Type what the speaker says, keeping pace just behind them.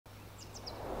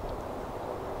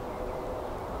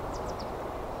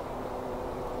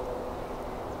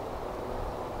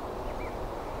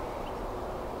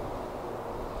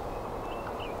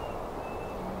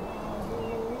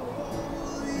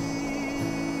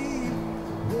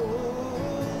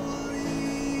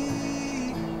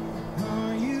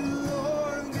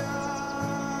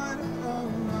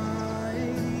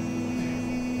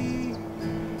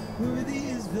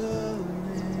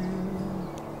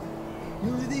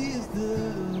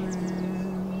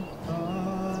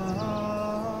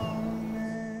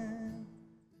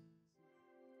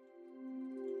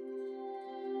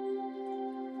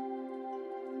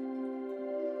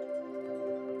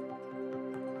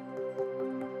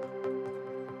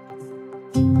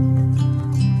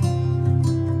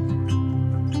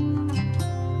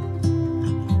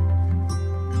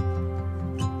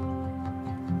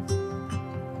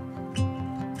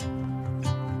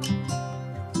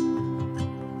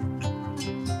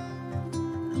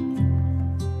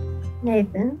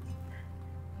Nathan,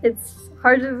 it's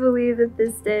hard to believe that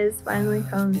this day has finally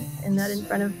come and that in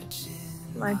front of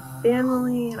my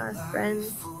family and our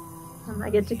friends, I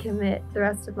get to commit the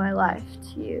rest of my life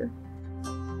to you.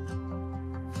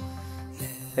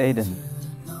 Ayden,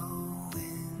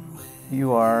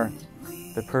 you are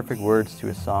the perfect words to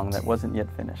a song that wasn't yet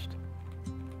finished.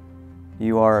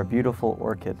 You are a beautiful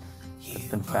orchid that's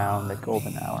been found at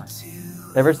golden hour.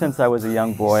 Ever since I was a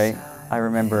young boy, I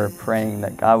remember praying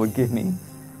that God would give me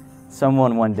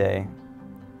someone one day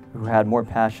who had more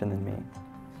passion than me,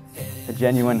 a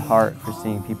genuine heart for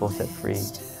seeing people set free,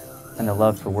 and a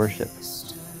love for worship.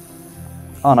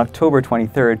 On October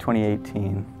 23rd,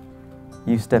 2018,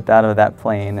 you stepped out of that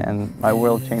plane and my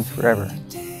world changed forever.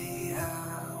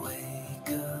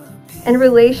 And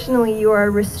relationally, you are a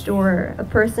restorer, a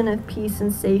person of peace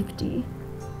and safety.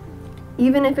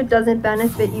 Even if it doesn't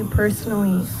benefit you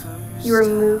personally, you are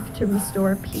moved to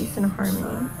restore peace and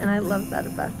harmony, and I love that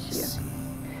about you.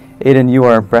 Ayden, you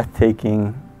are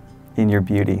breathtaking in your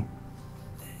beauty.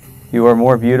 You are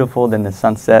more beautiful than the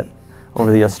sunset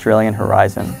over the Australian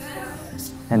horizon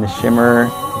and the shimmer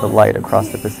of the light across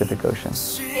the Pacific Ocean.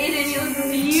 Ayden, you look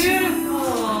beautiful!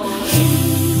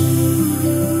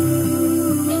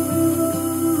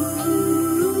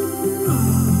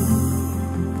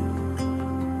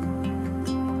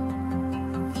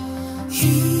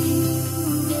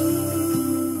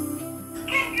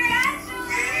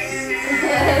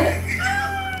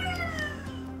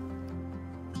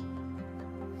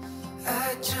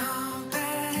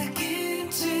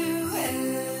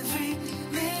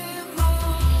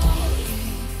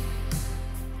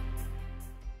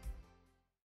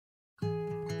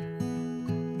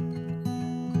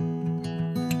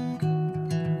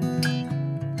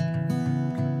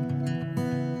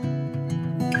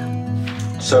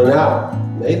 So now,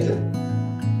 Nathan,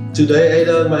 today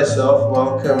Ayden and myself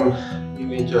welcome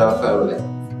you into our family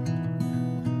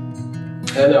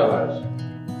and our lives.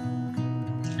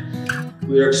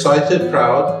 We are excited,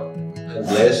 proud, and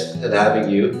blessed at having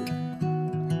you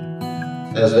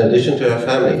as an addition to our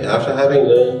family. After having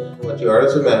learned what you are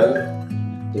as a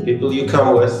man, the people you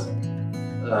come with,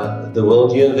 the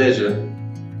world you envision,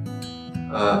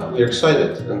 we're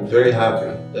excited and very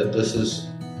happy that this is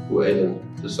who Ayden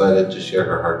decided to share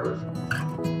her heart with.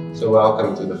 So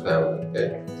welcome to the family,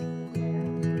 okay?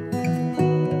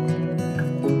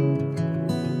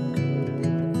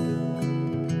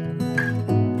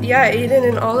 Yeah, Ayden,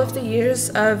 in all of the years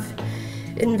of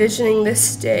envisioning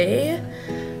this day,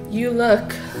 you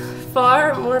look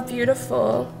far more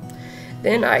beautiful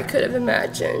than I could have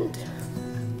imagined.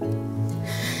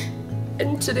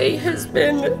 And today has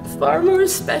been far more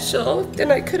special than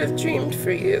I could have dreamed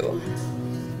for you.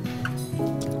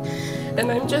 And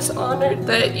I'm just honored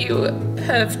that you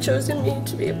have chosen me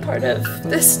to be a part of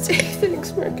this day.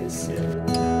 Thanks, Marcus.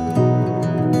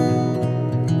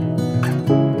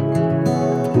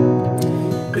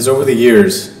 Is over the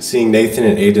years, seeing Nathan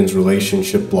and Ayden's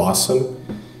relationship blossom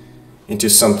into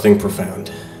something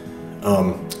profound.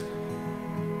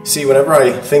 See, whenever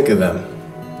I think of them,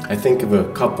 I think of a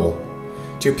couple,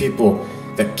 two people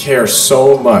that care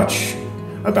so much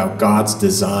about God's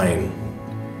design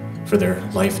for their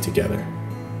life together.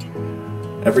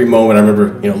 Every moment I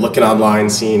remember, looking online,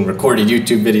 seeing recorded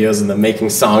YouTube videos and them making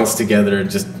songs together, and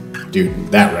just,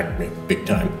 dude, that wrecked me big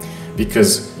time.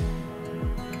 Because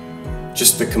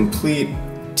just the complete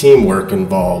teamwork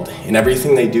involved in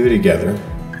everything they do together,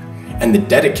 and the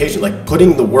dedication, like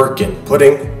putting the work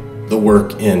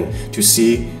in to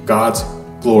see God's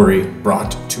glory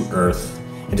brought to earth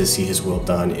and to see His will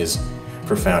done is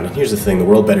profound. And here's the thing, the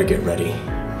world better get ready,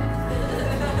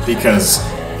 because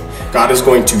God is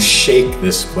going to shake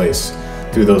this place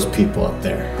through those people up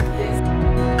there.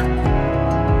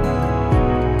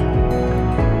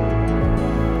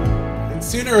 And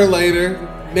sooner or later,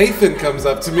 Nathan comes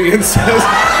up to me and says,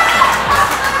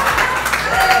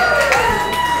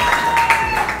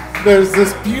 there's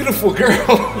this beautiful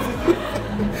girl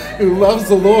who loves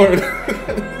the Lord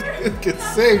and can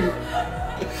sing.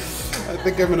 I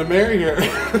think I'm gonna marry her.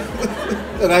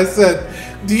 And I said,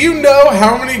 do you know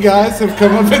how many guys have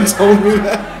come up and told me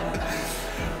that?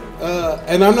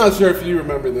 And I'm not sure if you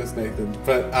remember this, Nathan,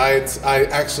 but I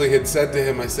actually had said to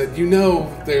him, I said, you know,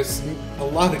 there's a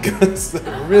lot of guys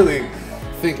that really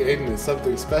think Ayden is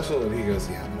something special, and he goes,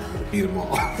 yeah, I'm going to beat them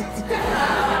all.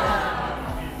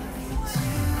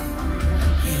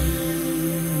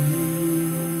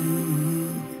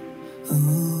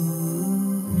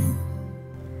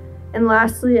 And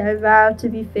lastly, I vow to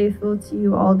be faithful to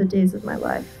you all the days of my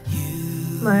life.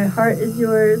 My heart is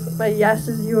yours, my yes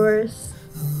is yours.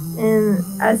 And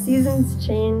as seasons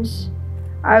change,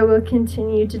 I will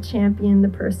continue to champion the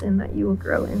person that you will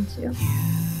grow into.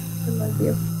 I love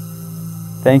you.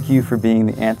 Thank you for being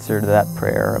the answer to that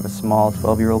prayer of a small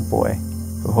 12-year-old boy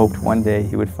who hoped one day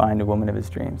he would find a woman of his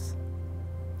dreams.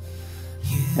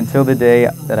 Until the day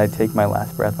that I take my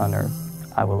last breath on earth,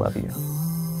 I will love you.